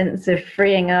and a sense of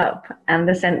freeing up, and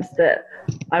the sense that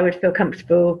I would feel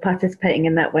comfortable participating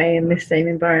in that way in this same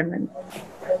environment.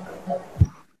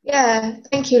 Yeah,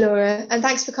 thank you, Laura. And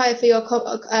thanks, Fakaya, for your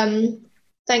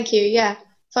thank you. Yeah,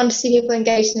 fun to see people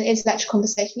engaged in an intellectual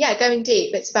conversation. Yeah, going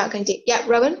deep. It's about going deep. Yeah,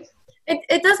 Rowan?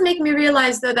 It does make me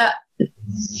realize, though, that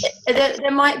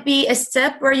there might be a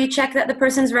step where you check that the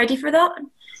person's ready for that.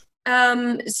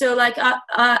 So, like,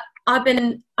 I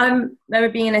remember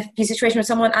being in a situation where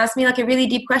someone asked me like a really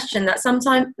deep question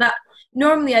that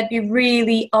normally I'd be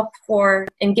really up for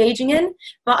engaging in,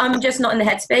 but I'm just not in the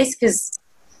headspace because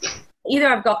either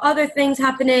I've got other things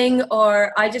happening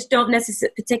or I just don't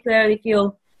necessarily particularly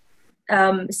feel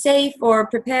safe or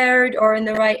prepared or in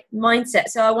the right mindset.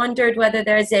 So I wondered whether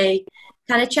there's a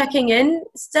kind of checking in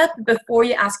step before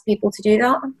you ask people to do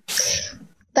that.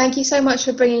 Thank you so much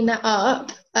for bringing that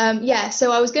up.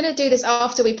 So I was going to do this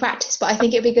after we practice, but I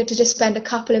think it'd be good to just spend a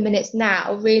couple of minutes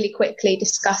now really quickly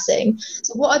discussing.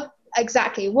 So what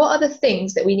are the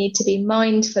things that we need to be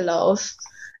mindful of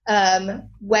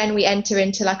when we enter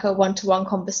into like a one-to-one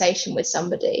conversation with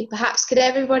somebody? Perhaps could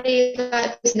everybody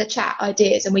in the chat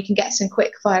ideas and we can get some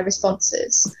quick fire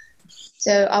responses.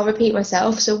 So I'll repeat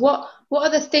myself. So what are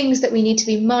the things that we need to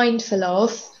be mindful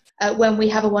of when we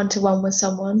have a one-to-one with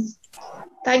someone?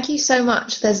 Thank you so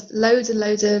much. There's loads and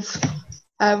loads of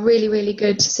really, really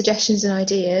good suggestions and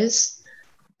ideas.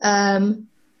 So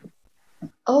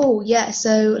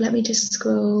let me just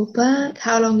scroll back.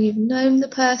 How long you've known the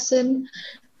person,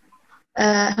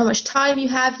 how much time you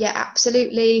have. Yeah,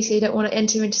 absolutely. So you don't want to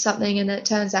enter into something and then it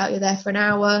turns out you're there for an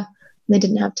hour and they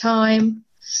didn't have time.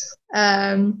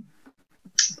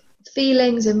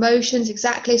 Feelings, emotions,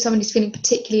 exactly. If somebody's feeling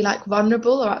particularly like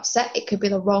vulnerable or upset, it could be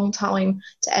the wrong time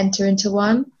to enter into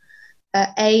one.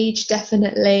 Age,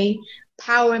 definitely.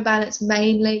 Power imbalance,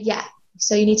 mainly. Yeah,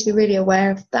 so you need to be really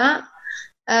aware of that.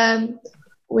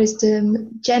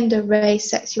 Wisdom, gender, race,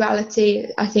 sexuality.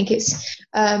 I think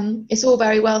it's all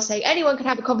very well saying anyone can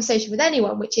have a conversation with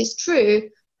anyone, which is true,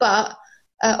 but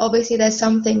obviously there's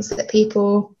some things that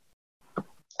people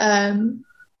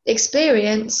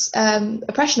experience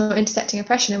oppression or intersecting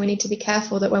oppression, and we need to be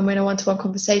careful that when we're in a one-to-one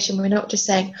conversation we're not just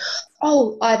saying,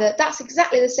 oh, either that's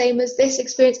exactly the same as this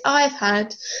experience I've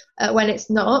had, when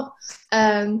it's not,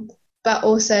 but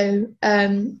also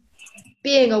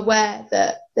being aware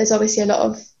that there's obviously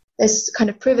there's kind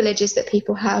of privileges that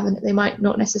people have and that they might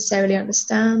not necessarily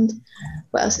understand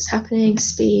what else is happening.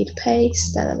 Speed,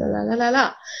 pace, la la la la la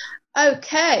la.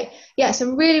 Okay, yeah,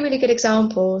 some really, really good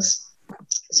examples.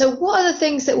 So what are the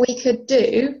things that we could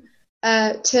do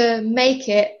to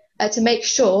make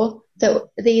sure that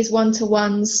these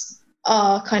one-to-ones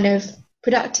are kind of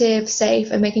productive,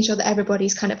 safe, and making sure that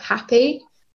everybody's kind of happy?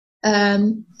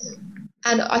 And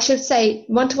I should say,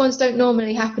 one-to-ones don't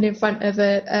normally happen in front of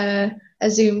a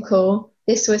Zoom call.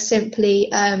 This was simply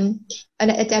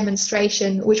a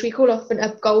demonstration, which we call often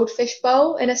a goldfish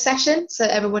bowl in a session, so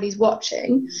everybody's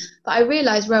watching. But I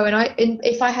realised, Rowan,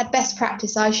 if I had best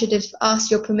practice, I should have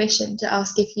asked your permission to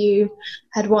ask if you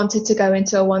had wanted to go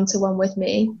into a one-to-one with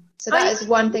me. So that is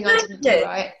one thing I didn't do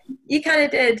right. You kind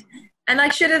of did, and I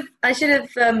should have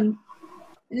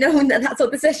known that that's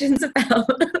what the session's about.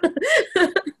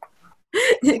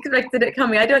 You expected it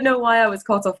coming. I don't know why I was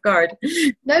caught off guard.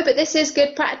 No, but this is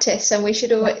good practice, and we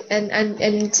should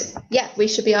we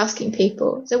should be asking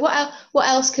people. So what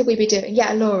else could we be doing?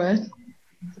 Yeah, Laura.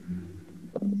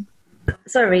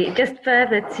 Sorry, just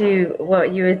further to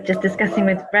what you were just discussing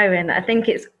with Rowan, I think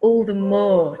it's all the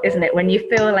more, isn't it, when you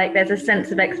feel like there's a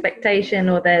sense of expectation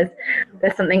or there's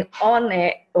something on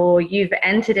it, or you've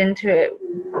entered into it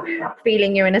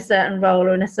feeling you're in a certain role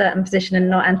or in a certain position and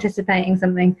not anticipating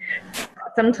something.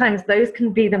 Sometimes those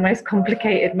can be the most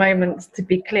complicated moments to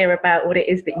be clear about what it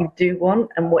is that you do want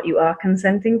and what you are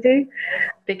consenting to,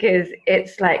 because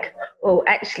it's like, oh,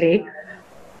 actually,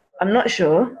 I'm not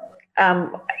sure.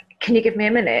 Can you give me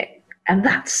a minute? And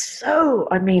that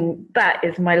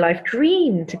is my life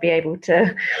dream, to be able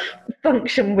to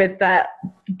function with that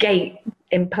gate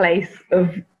in place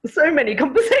of so many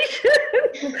conversations.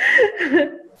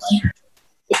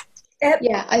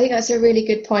 Yeah, I think that's a really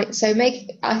good point. So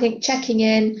I think checking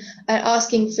in and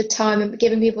asking for time and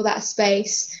giving people that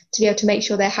space to be able to make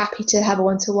sure they're happy to have a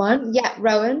one-to-one. Yeah,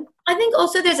 Rowan? I think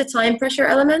also there's a time pressure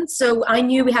element. So I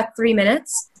knew we had 3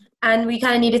 minutes and we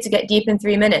kind of needed to get deep in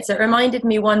 3 minutes. It reminded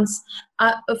me once,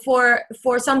 for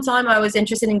some time I was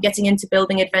interested in getting into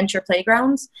building adventure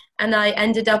playgrounds, and I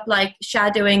ended up like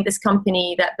shadowing this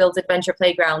company that builds adventure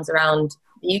playgrounds around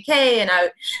the UK, and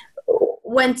I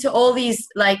went to all these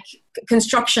like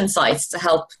construction sites to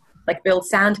help like build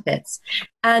sand pits,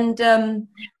 and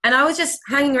I was just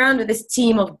hanging around with this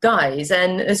team of guys,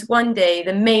 and this one day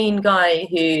the main guy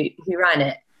who ran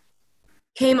it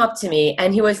came up to me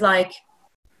and he was like,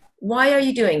 why are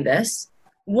you doing this?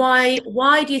 Why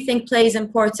do you think play is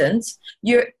important?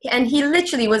 And he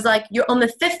literally was like, you're on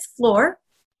the 5th floor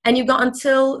and you've got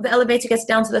until the elevator gets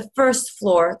down to the 1st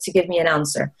floor to give me an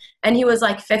answer. And he was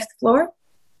like, 5th floor,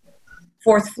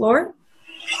 4th floor,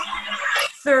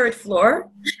 3rd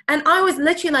floor. And I was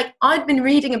literally like, I'd been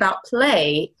reading about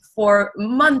play for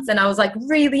months and I was like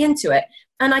really into it.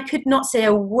 And I could not say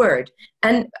a word.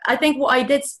 And I think what I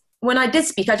did, when I did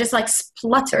speak, I just like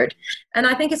spluttered. And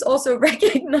I think it's also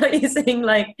recognizing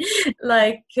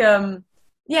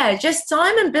just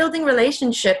time and building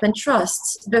relationship and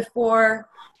trust before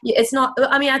it's not,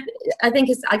 I mean, I think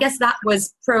I guess that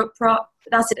was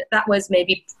that was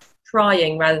maybe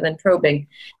prying rather than probing.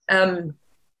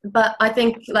 But I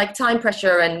think like time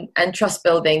pressure and trust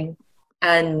building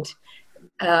and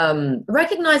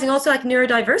recognizing also like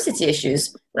neurodiversity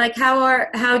issues, like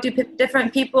how do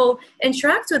different people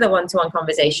interact with a one-to-one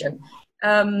conversation.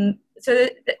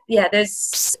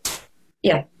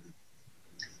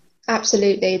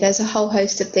 Absolutely, there's a whole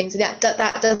host of things.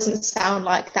 That doesn't sound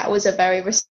like that was a very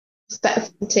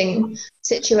respecting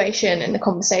situation in the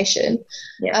conversation.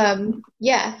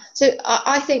 So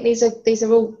I think these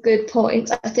are all good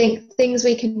points. I think things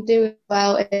we can do as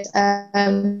well is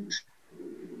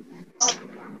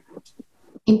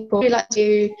people like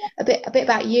to a bit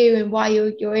about you and why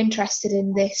you're interested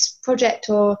in this project,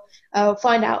 or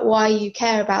find out why you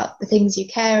care about the things you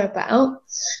care about,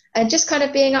 and just kind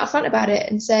of being upfront about it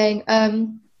and saying,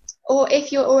 or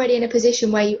if you're already in a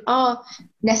position where you are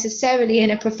necessarily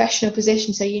in a professional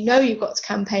position, so you know you've got to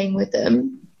campaign with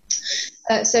them.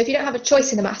 So if you don't have a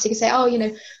choice in the matter, you can say,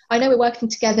 I know we're working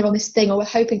together on this thing, or we're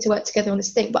hoping to work together on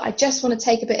this thing, but I just want to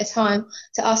take a bit of time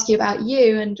to ask you about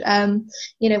you and,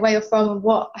 where you're from and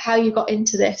how you got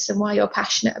into this and why you're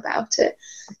passionate about it.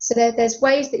 So there's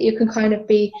ways that you can kind of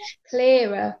be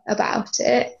clearer about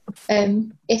it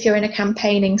if you're in a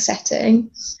campaigning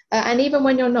setting, and even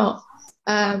when you're not.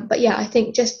 But yeah, I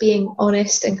think just being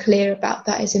honest and clear about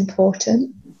that is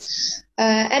important.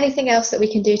 Anything else that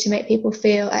we can do to make people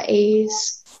feel at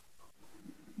ease?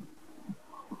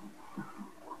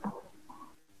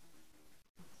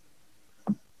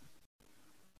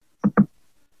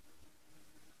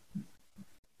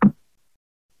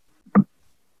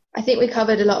 I think we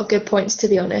covered a lot of good points, to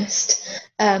be honest.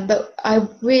 But I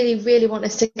really, really want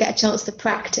us to get a chance to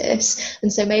practice.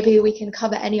 And so maybe we can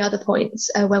cover any other points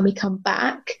when we come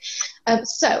back.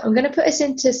 So I'm going to put us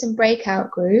into some breakout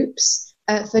groups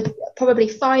for probably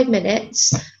 5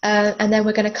 minutes. And then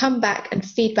we're going to come back and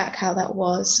feedback how that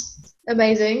was.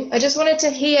 Amazing. I just wanted to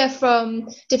hear from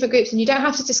different groups, and you don't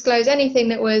have to disclose anything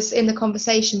that was in the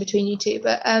conversation between you two.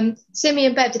 But Simi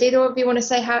and Bev, did either of you want to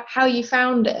say how you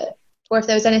found it? Or if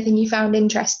there was anything you found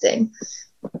interesting?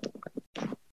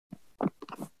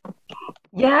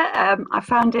 Yeah, I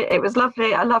found it was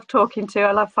lovely. I love talking to,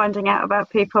 I love finding out about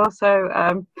people. So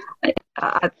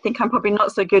I think I'm probably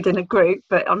not so good in a group,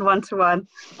 but on one-to-one,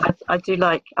 I do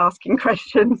like asking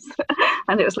questions.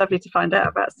 And it was lovely to find out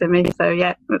about Simi. So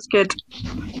yeah, it's good.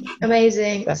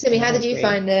 Amazing. Simi, how did you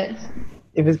find it?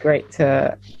 It was great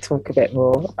to talk a bit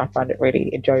more. I found it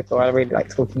really enjoyable. I really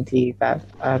like talking to you, Bev.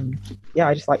 I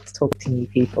just like to talk to new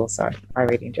people, so I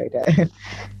really enjoyed it.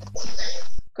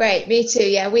 Great, me too.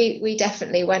 Yeah, we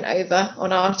definitely went over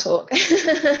on our talk.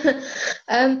 Rowan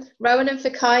and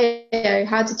Fikayo,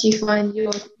 how did you find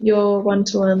your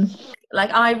one-to-one?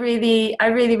 Like I really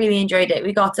enjoyed it.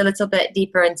 We got a little bit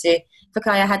deeper into.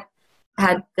 Fikayo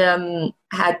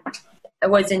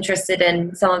was interested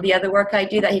in some of the other work I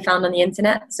do that he found on the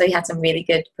internet. So he had some really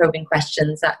good probing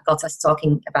questions that got us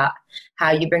talking about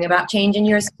how you bring about change in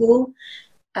your school.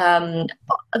 The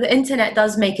internet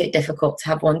does make it difficult to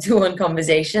have one-to-one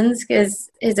conversations because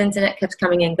his internet kept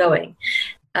coming and going.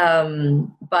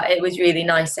 But it was really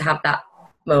nice to have that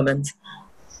moment.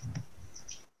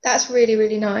 That's really,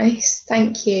 really nice.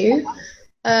 Thank you.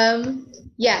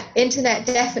 Internet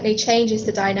definitely changes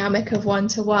the dynamic of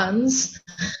one-to-ones.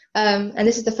 And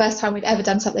this is the first time we've ever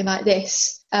done something like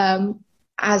this.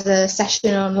 as a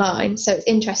session online. So it's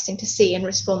interesting to see and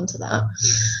respond to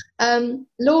that.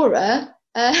 Laura,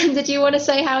 did you want to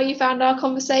say how you found our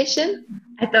conversation?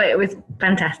 I thought it was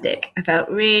fantastic. I felt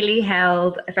really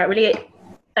held. I felt really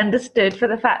understood for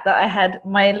the fact that I had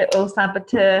my little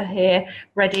saboteur here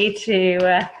ready to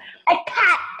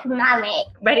attack Mummy.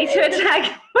 Ready to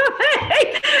attack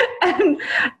Mummy.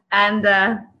 and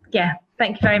yeah,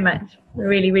 thank you very much. I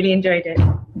really, really enjoyed it.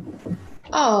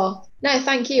 Oh, no,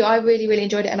 thank you. I really, really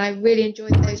enjoyed it. And I really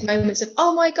enjoyed those moments of,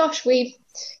 oh my gosh, we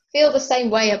feel the same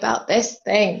way about this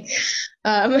thing.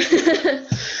 And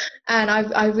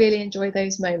I really enjoy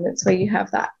those moments where you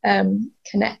have that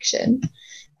connection.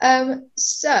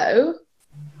 So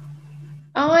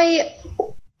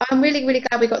I'm really, really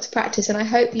glad we got to practice, and I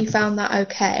hope you found that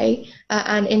okay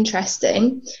and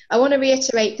interesting. I want to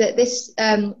reiterate that this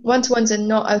one-to-ones are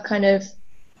not a kind of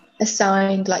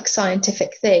assigned like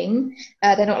scientific thing.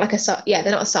 They're not like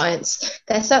they're not a science.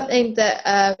 They're something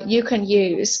that you can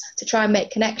use to try and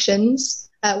make connections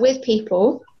with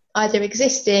people, either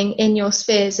existing in your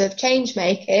spheres of change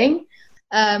making,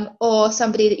 or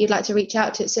somebody that you'd like to reach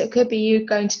out to. So it could be you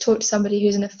going to talk to somebody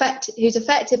who's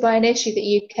affected by an issue that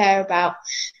you care about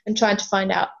and trying to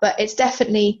find out. But it's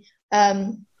definitely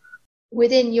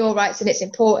within your rights, and it's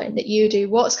important that you do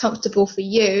what's comfortable for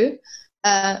you,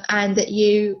 and that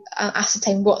you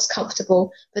ascertain what's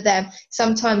comfortable for them.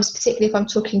 Sometimes, particularly if I'm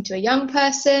talking to a young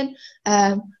person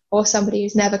or somebody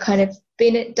who's never kind of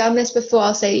done this before,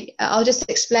 I'll just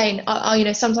explain.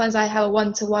 Sometimes I have a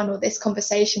one-to-one or this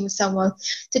conversation with someone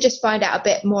to just find out a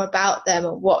bit more about them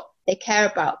and what they care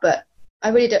about. But I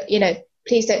really don't,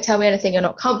 please don't tell me anything you're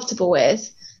not comfortable with.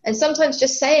 And sometimes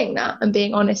just saying that and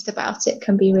being honest about it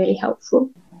can be really helpful.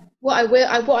 What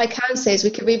I can say is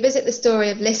we could revisit the story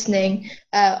of listening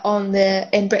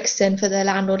in Brixton for the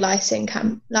landlord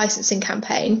licensing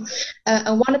campaign.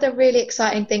 And one of the really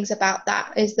exciting things about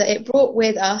that is that it brought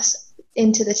with us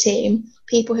into the team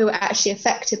people who were actually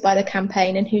affected by the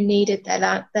campaign and who needed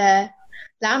their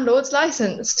landlords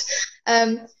licensed.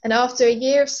 And after a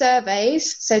year of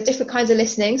surveys, so different kinds of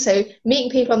listening, so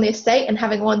meeting people on the estate and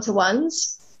having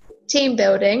one-to-ones, team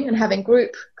building and having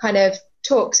group kind of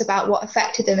talks about what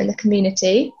affected them in the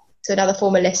community, so another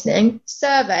form of listening,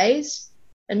 surveys,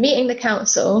 and meeting the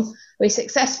council, we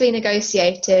successfully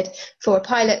negotiated for a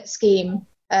pilot scheme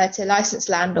to license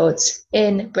landlords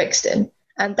in Brixton.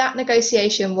 And that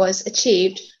negotiation was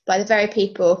achieved by the very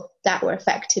people that were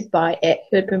affected by it,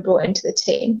 who had been brought into the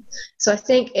team. So I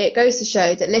think it goes to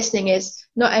show that listening is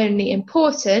not only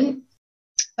important,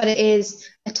 but it is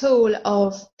a tool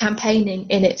of campaigning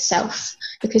in itself,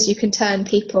 because you can turn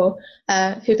people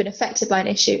who've been affected by an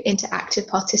issue into active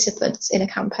participants in a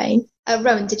campaign.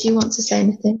 Rowan, did you want to say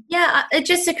anything? Yeah, it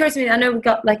just occurs to me, I know we've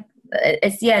got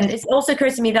it's the end. It also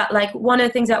occurs to me that one of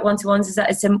the things about one-to-ones is that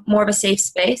it's more of a safe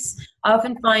space. I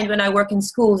often find when I work in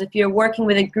schools, if you're working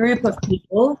with a group of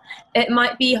people, it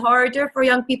might be harder for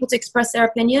young people to express their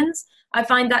opinions. I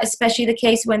find that especially the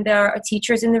case when there are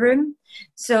teachers in the room.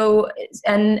 So,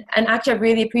 and actually I've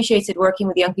really appreciated working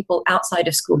with young people outside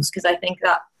of schools, because I think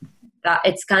that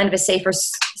it's kind of a safer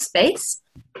space,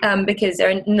 because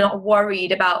they're not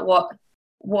worried about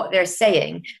what they're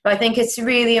saying. But I think it's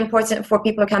really important for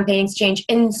people campaigning to change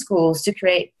in schools to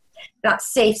create that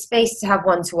safe space to have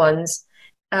one-to-ones.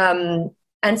 And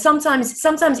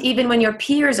sometimes even when your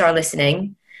peers are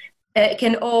listening, it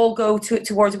can all go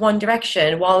towards one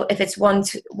direction. While if it's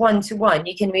one-to-one,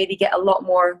 you can really get a lot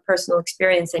more personal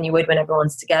experience than you would when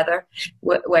everyone's together,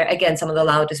 where again, some of the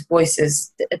loudest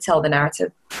voices tell the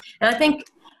narrative. And I think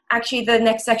actually the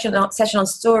next session on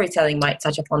storytelling might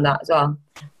touch upon that as well.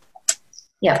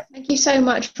 Yeah. Thank you so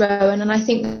much, Rowan. And I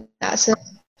think I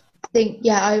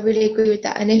really agree with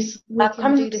that. And if we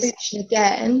can do this session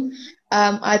again,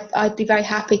 I'd be very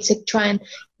happy to try and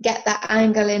get that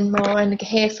angle in more and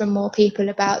hear from more people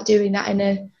about doing that in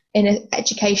an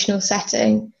educational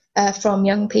setting from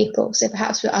young people. So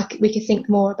perhaps we could think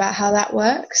more about how that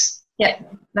works. Yeah,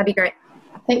 that'd be great.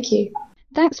 Thank you.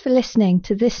 Thanks for listening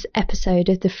to this episode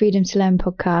of the Freedom to Learn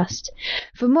podcast.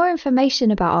 For more information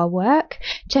about our work,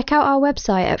 check out our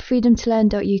website at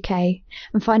freedomtolearn.uk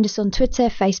and find us on Twitter,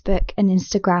 Facebook and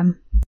Instagram.